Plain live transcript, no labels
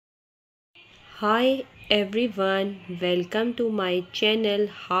Hi everyone, welcome to my channel.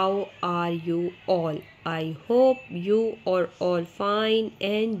 How are you all? I hope you are all fine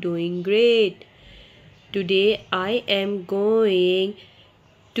and doing great. Today I am going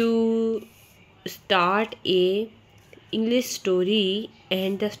to start a English story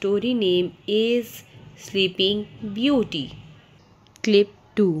and the story name is Sleeping Beauty. Clip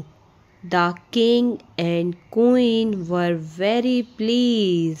 2. The king and queen were very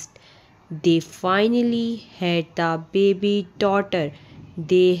pleased. They finally had the baby daughter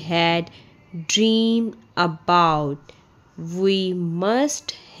they had dreamed about. We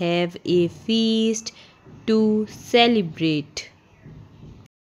must have a feast to celebrate.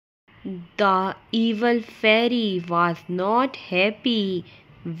 The evil fairy was not happy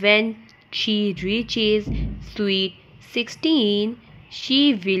when she reaches sweet 16.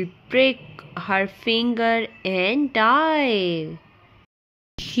 She will prick her finger and die.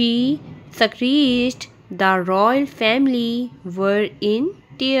 She screeched. The royal family were in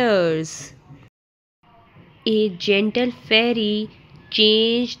tears. A gentle fairy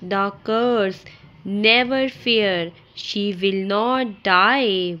changed the curse. Never fear, she will not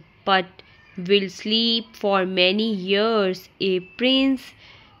die, but will sleep for many years. A prince's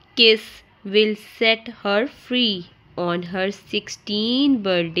kiss will set her free. On her 16th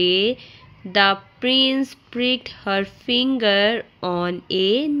birthday, the prince pricked her finger on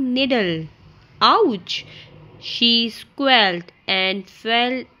a needle. Ouch! She squealed and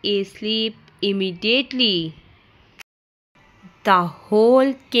fell asleep immediately. The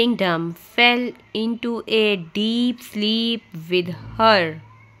whole kingdom fell into a deep sleep with her.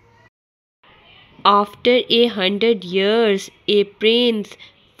 After 100 years, a prince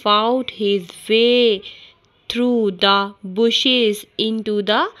found his way through the bushes into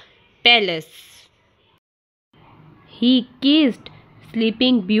the palace. He kissed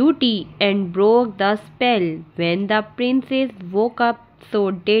Sleeping Beauty and broke the spell. When the princess woke up, so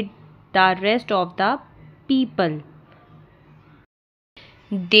did the rest of the people.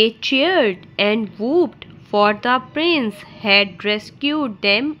 They cheered and whooped, for the prince had rescued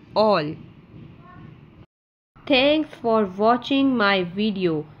them all. Thanks for watching my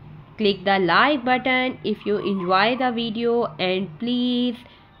video. Click the like button if you enjoy the video and please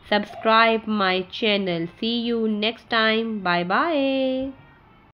subscribe my channel. See you next time. Bye bye.